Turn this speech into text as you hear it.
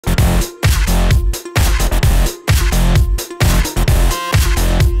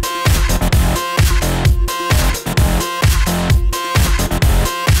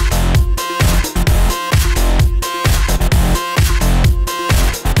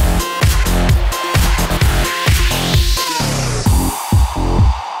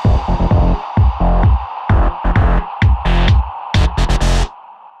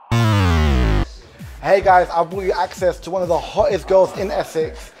Hey guys, I've brought you access to one of the hottest girls in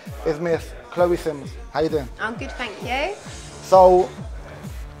Essex. Is Miss Chloe Sims. How you doing? I'm good, thank you. So,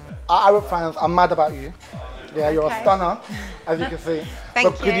 our Arab fans are mad about you. Yeah, you're a stunner, as you can see. Thank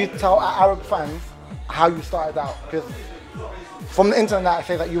But could you tell our Arab fans how you started out? Because from the internet, I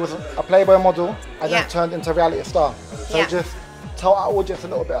say that you was a Playboy model and then turned into a reality star. So just tell our audience a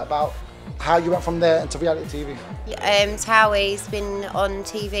little bit about how you went from there into reality TV. Towie's been on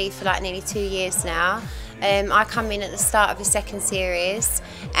TV for like nearly 2 years now. I come in at the start of the second series,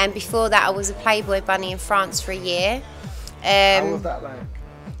 and before that I was a Playboy bunny in France for a year. How was that like?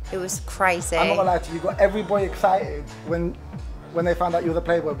 It was crazy. I'm not gonna lie to you, you got every boy excited when they found out you was a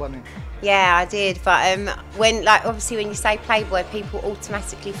Playboy bunny. Yeah, I did, but when obviously when you say Playboy, people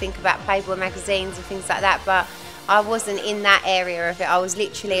automatically think about Playboy magazines and things like that, but I wasn't in that area of it. I was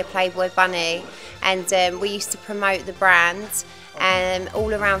literally a Playboy bunny, and we used to promote the brand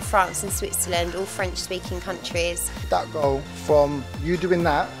all around France and Switzerland, all French-speaking countries. That go from you doing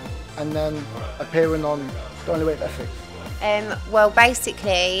that and then appearing on The Only Way to Essex? Well,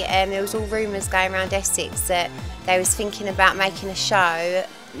 basically, there was all rumours going around Essex that they was thinking about making a show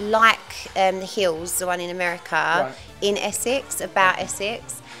like The Hills, the one in America, in Essex, about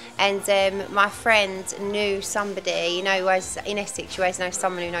Essex. And my friend knew somebody, you know, in Essex you always know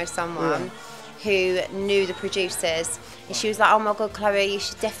someone who knows someone, who knew the producers. And she was like, oh my God, Chloe, you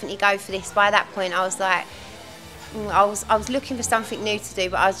should definitely go for this. By that point I was like, I was looking for something new to do,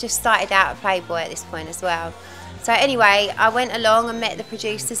 but I was just started out at Playboy at this point as well. So anyway, I went along and met the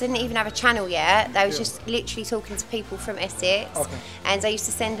producers. They didn't even have a channel yet. They was just literally talking to people from Essex. And I used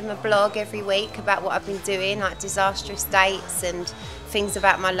to send them a blog every week about what I've been doing, like disastrous dates and things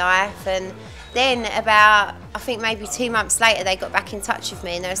about my life. And then about, I think maybe 2 months later, they got back in touch with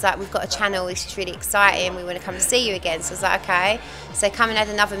me and they was like, we've got a channel, this is really exciting, we want to come and see you again. So I was like, okay. So they come and had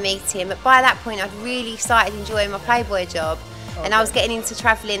another meeting. But by that point, I'd really started enjoying my Playboy job. And I was getting into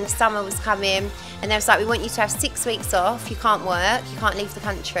travelling, the summer was coming, and they was like, we want you to have 6 weeks off, you can't work, you can't leave the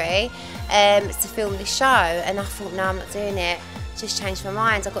country, to film this show. And I thought, no, I'm not doing it. Just changed my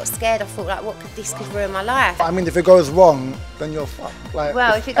mind. I got scared. I thought, like, this could ruin my life. I mean, if it goes wrong, then you're fucked. Like,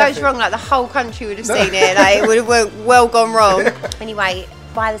 well, if it goes wrong, like the whole country would have seen it. Like, it would have well gone wrong. Anyway,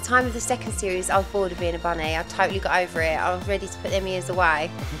 by the time of the second series, I was bored of being a bunny. I totally got over it. I was ready to put them ears away.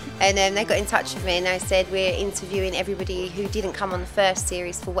 And they got in touch with me and they said, we're interviewing everybody who didn't come on the first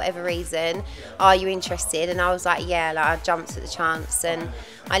series for whatever reason. Are you interested? And I was like, yeah, like I jumped at the chance. And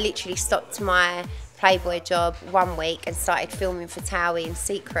I literally stopped my Playboy job 1 week and started filming for Towie in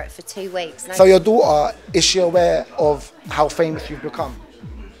secret for 2 weeks. So your daughter, is she aware of how famous you've become?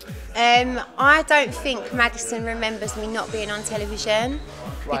 I don't think Madison remembers me not being on television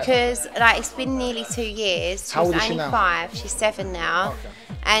because like it's been nearly 2 years. She was only 5, she's 7 now.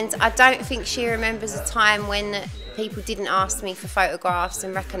 And I don't think she remembers a time when people didn't ask me for photographs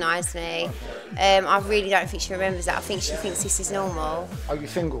and recognise me. I really don't think she remembers that. I think she thinks this is normal. Are you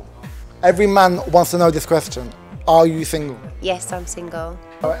single? Every man wants to know this question. Are you single? Yes, I'm single.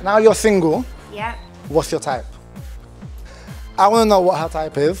 All right, now you're single. Yeah. What's your type? I want to know what her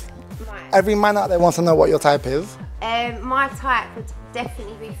type is. Right. Every man out there wants to know what your type is. My type would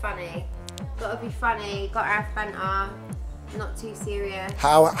definitely be funny. Got to be funny, got to have banter, not too serious.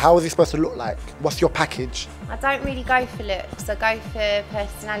 How is he supposed to look like? What's your package? I don't really go for looks, I go for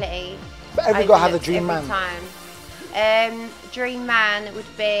personality. But every girl has a dream man. Dream man would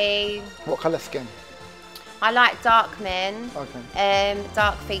be... What colour skin? I like dark men. Okay.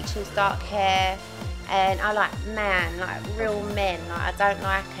 Dark features, dark hair. And I like like real men. Like, I don't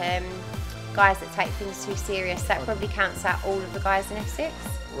like guys that take things too serious. That probably counts out all of the guys in Essex.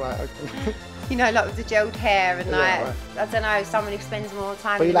 Right, okay. You know, like with the gelled hair and like, I don't know, someone who spends more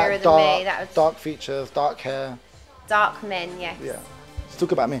time in the mirror than me. That would... Dark features, dark hair. Dark men, yes. Yeah. Let's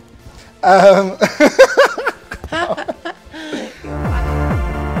talk about me.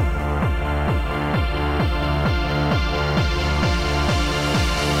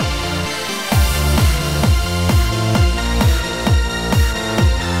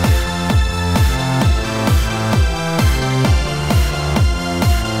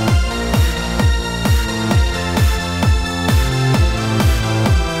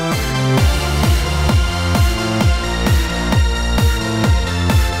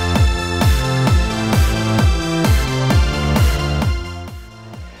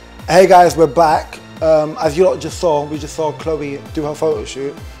 Hey guys, we're back. As you lot just saw, we just saw Chloe do her photo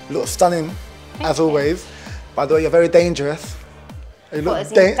shoot. You look stunning, as always. By the way, you're very dangerous. You look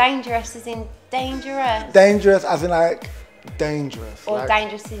dangerous as in dangerous? Dangerous as in like, dangerous. Or like,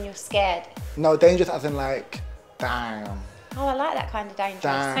 dangerous as in you're scared? No, dangerous as in like, damn. Oh, I like that kind of dangerous.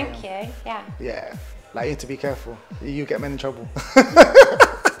 Damn. Thank you, yeah. Yeah. Like, you need to be careful. You get men in trouble.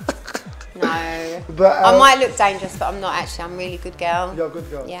 No. But, I might look dangerous, but I'm not actually. I'm a really good girl. You're a good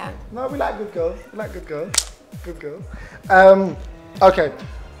girl. Yeah. No, we like good girls. We like good girls. Good girls. Okay.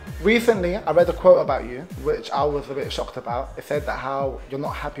 Recently, I read a quote about you, which I was a bit shocked about. It said that how you're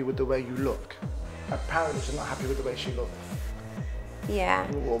not happy with the way you look. Apparently, you're not happy with the way she looks. Yeah.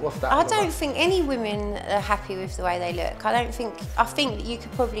 What's that? I don't think any women are happy with the way they look. I think that you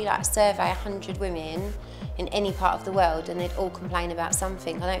could probably like survey 100 women in any part of the world and they'd all complain about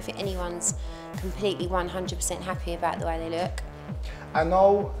something. I don't think anyone's completely 100% happy about the way they look. I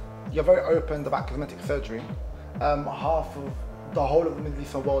know you're very open about cosmetic surgery. Half of the whole of the Middle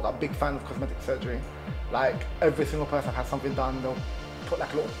Eastern world are big fans of cosmetic surgery. Like, every single person has something done. They'll put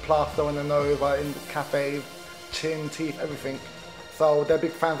like a little plaster on the nose, or in the cafe, chin, teeth, everything. So they're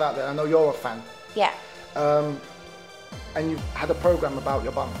big fans out there. I know you're a fan. Yeah. And you've had a program about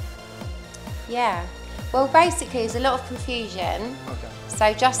your bum. Yeah. Well, basically, there's a lot of confusion. Okay.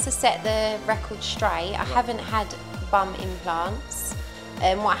 So just to set the record straight, I haven't had bum implants.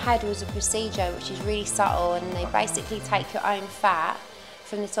 What I had was a procedure which is really subtle, and they basically take your own fat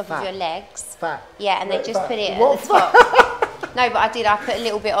from the top of your legs. Fat? Yeah, and they just put it what at the top. No, but I did. I put a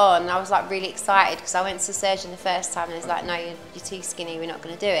little bit on. I was like really excited because I went to the surgeon the first time and he was like, no, you're too skinny, we're not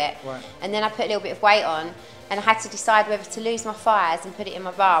going to do it. Right. And then I put a little bit of weight on and I had to decide whether to lose my thighs and put it in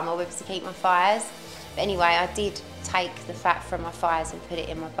my bum or whether to keep my thighs. But anyway, I did take the fat from my thighs and put it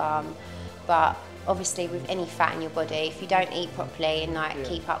in my bum. But obviously with any fat in your body, if you don't eat properly and like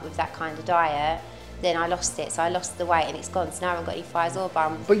keep up with that kind of diet, then I lost it. So I lost the weight and it's gone. So now I haven't got any thighs or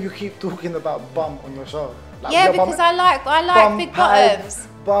bum. But you keep talking about bum on your show. Like, yeah, because I like big bottoms.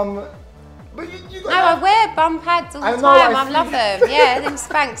 Bum. But you got no, I wear bum pads all the time. I love them. Yeah, them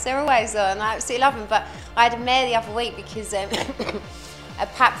Spanx, they're always on. I absolutely love them. But I had a mare the other week because a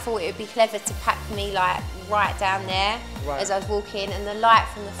pap thought it would be clever to pack me like right down there as I was walking, and the light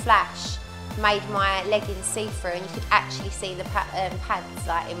from the flash made my leggings see-through, and you could actually see the pads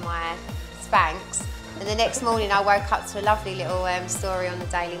like in my Spanx. And the next morning I woke up to a lovely little story on the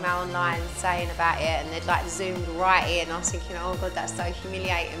Daily Mail online saying about it, and they'd like zoomed right in. I was thinking, oh God, that's so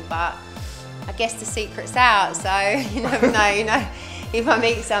humiliating, but I guess the secret's out, so you never know, you know, if I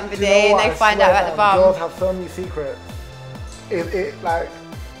meet somebody and they find out about the bum. Girls have so many secrets. Like...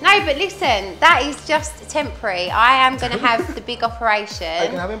 No, but listen, that is just temporary. I am going to have the big operation. Are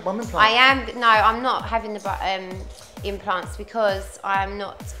you going to have bum implants? I am, no, I'm not having the implants because I'm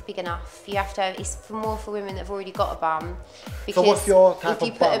not big enough. You have to, it's more for women that have already got a bum. Because so what's your type if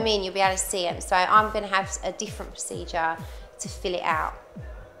you put them in, you'll be able to see them. So I'm going to have a different procedure to fill it out.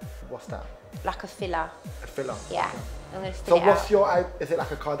 What's that? Like a filler. A filler? Yeah. Okay. I'm going to fill it out. So what's your, is it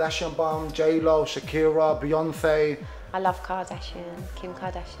like a Kardashian bum, J-Lo, Shakira, Beyonce? I love Kardashian, Kim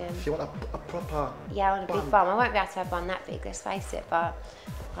Kardashian. So you want a proper Yeah, I want a big bum. I won't be able to have one that big, let's face it, but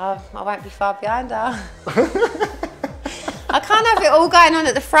I won't be far behind her. I can't have it all going on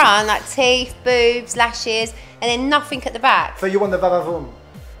at the front, like teeth, boobs, lashes, and then nothing at the back. So you want the vavavoom?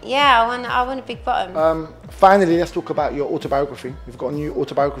 Yeah, I want a big bottom. Finally, let's talk about your autobiography. You've got a new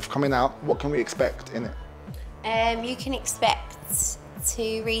autobiography coming out. What can we expect in it? You can expect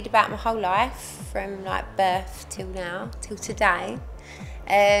to read about my whole life from like birth till now, till today.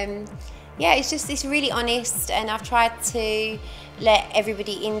 Yeah, it's really honest, and I've tried to let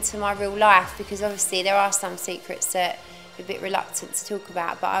everybody into my real life because obviously there are some secrets that I'm a bit reluctant to talk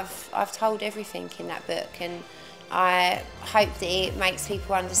about, but I've told everything in that book, and I hope that it makes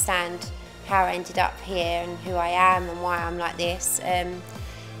people understand how I ended up here and who I am and why I'm like this.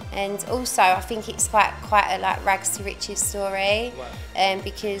 And also, I think it's quite a like rags to riches story,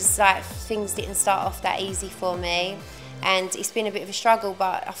 because like things didn't start off that easy for me, and it's been a bit of a struggle.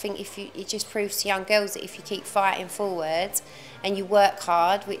 But I think it just proves to young girls that if you keep fighting forward and you work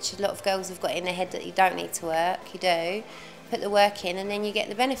hard, which a lot of girls have got in their head that you don't need to work, you do. Put the work in, and then you get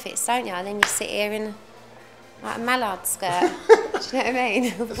the benefits, don't you? And then you sit here in like a mallard skirt. Do you know what I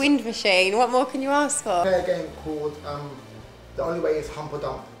mean? Wind machine. What more can you ask for? Play a game called The Only Way is Hump or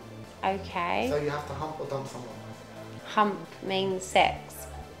Dump. Okay. So you have to hump or dump someone. Hump means sex.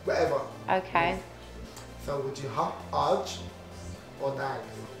 Whatever. Okay. So would you hump Arj or Dag?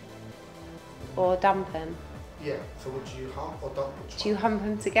 Or dump them. Yeah. So would you hump or dump? Do you hump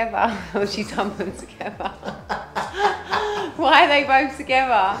them together or do you dump them together? Why are they both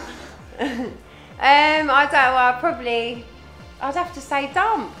together? I don't know. I'd have to say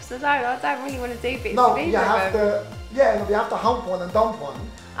dump because I don't really want to do bits of either. You have to hump one and dump one.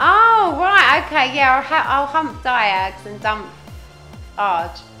 Oh, right, okay, yeah, I'll hump Diags and dump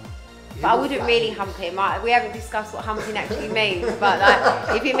Arj. But I wouldn't really hump him. We haven't discussed what humping actually means, but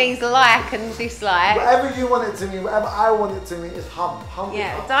like, if it means like and dislike. Whatever you want it to mean, whatever I want it to mean is hump. Hump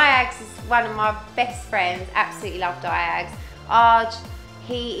yeah, hump. Diags is one of my best friends. Absolutely love Diags. Arj,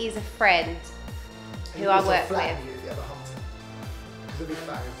 he is a friend who I work with.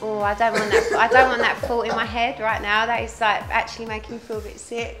 Oh, I don't want that. I don't want that thought in my head right now. That is like actually making me feel a bit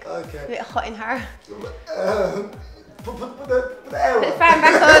sick. Okay. A bit hot in her. Put the fan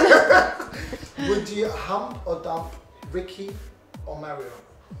back on. Would you hump or dump Ricky or Mario?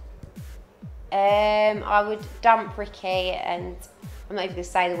 I would dump Ricky, and I'm not even going to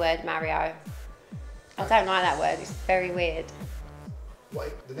say the word Mario. I don't like that word. It's very weird.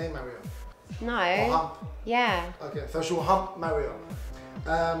 What? The name Mario? No. Or hump? Yeah. Okay, so she'll hump Mario.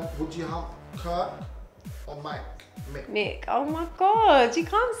 Would you hump Kirk or Mick? Oh my God, you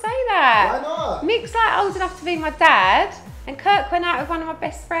can't say that. Why not? Mick's like old enough to be my dad, and Kirk went out with one of my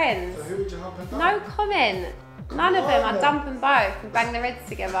best friends. So who would you hump and dump? No comment. None of them. I'd dump them both and bang their heads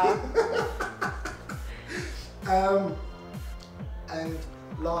together. And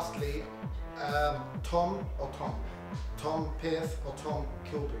lastly, Tom or Tom? Tom Pierce or Tom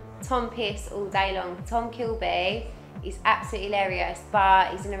Kilby? Tom Pierce all day long. Tom Kilby is absolutely hilarious, but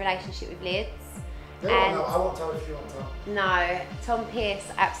he's in a relationship with Liz. I won't tell if you want to. No, Tom Pierce,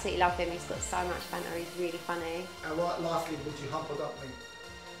 absolutely love him. He's got so much banter. He's really funny. And lastly, would you hump or dump me?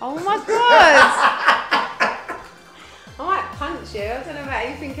 Oh my God! I might punch you. I don't know about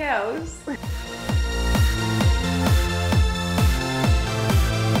anything else.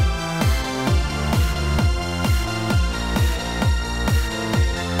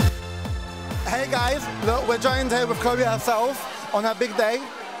 Hey guys, look, we're joined here with Chloe herself on her big day.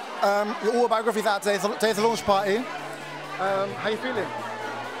 Your autobiography's out today, so today's a launch party. How you feeling?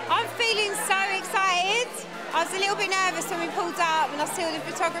 I'm feeling so excited. I was a little bit nervous when we pulled up and I saw the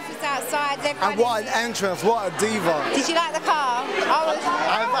photographers outside. And what an entrance, what a diva. Did you like the car? I was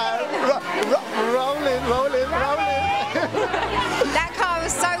rolling. That car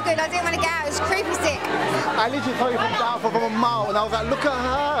was so good, I didn't want to get out, it was creepy sick. I literally saw you from a mile and I was like, look at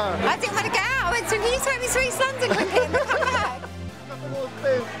her. I didn't want to get out, I went to, can you take me to East London quickly and we'll come back?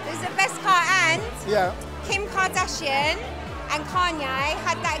 It was the best car, and Kim Kardashian and Kanye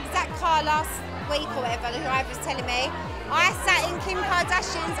had that exact car last week or whatever, the driver was telling me. I sat in Kim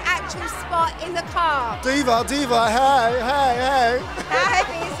Kardashian's actual spot in the car. Diva, hey. How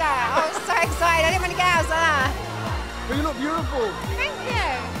happy is that? I was so excited, I didn't want to get out, I was like that. But you look beautiful. Thank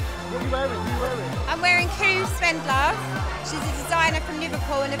you. What are you wearing? I'm wearing Koo Spendlove. She's a designer from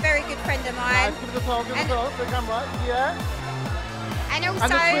Liverpool and a very good friend of mine. Nice, give it a talk, the camera, yeah. And also,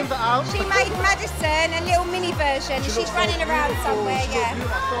 she made Madison a little mini version and she's running around somewhere, yeah.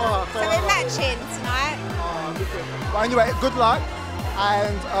 So we're matching tonight. Well, anyway, good luck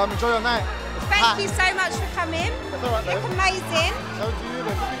and enjoy your night. Thank you so much for coming. That's all right, you look amazing. So do you,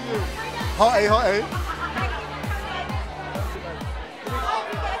 look at you. Hottie.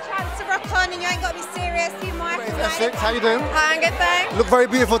 Get a chance to rock on and you ain't got to be serious, you might. It's Essex, how you doing? Hi, I'm good, thanks. Look very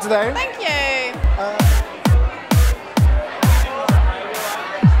beautiful today. Thank you.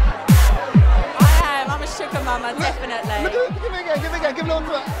 Sugar mama, definitely. Give it again.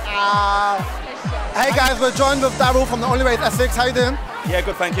 Hey guys, we're joined with Daryl from the Only Way is Essex. How you doing? Yeah,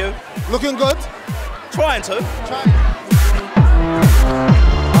 good, thank you. Looking good? Trying to.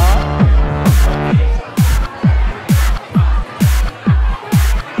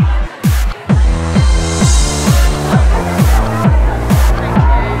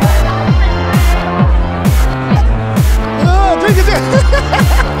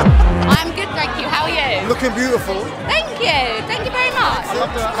 Looking beautiful. Thank you very much. I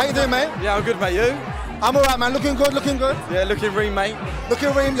love that. How you doing, mate? Yeah, I'm good, mate. You? I'm alright, man. Looking good. Yeah, looking ream, mate.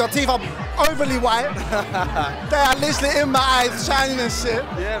 Looking ream. Your teeth are overly white. They are literally in my eyes, shining and shit.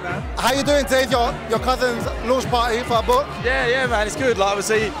 Yeah, man. How you doing? Today's your cousin's launch party for a book. Yeah, man. It's good. Like,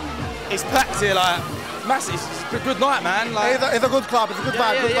 obviously, it's packed here. Like, massive. It's a good night, man. Like, it's a good club. It's a good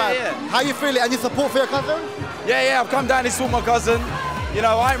vibe. Good vibe. Yeah. How you feeling? Any support for your cousin? Yeah. I've come down to support my cousin. You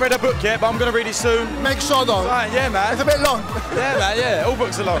know, I ain't read a book yet, but I'm going to read it soon. Make sure though. Right, yeah, man. It's a bit long. Yeah, man, yeah. All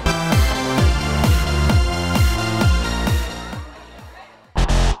books are long.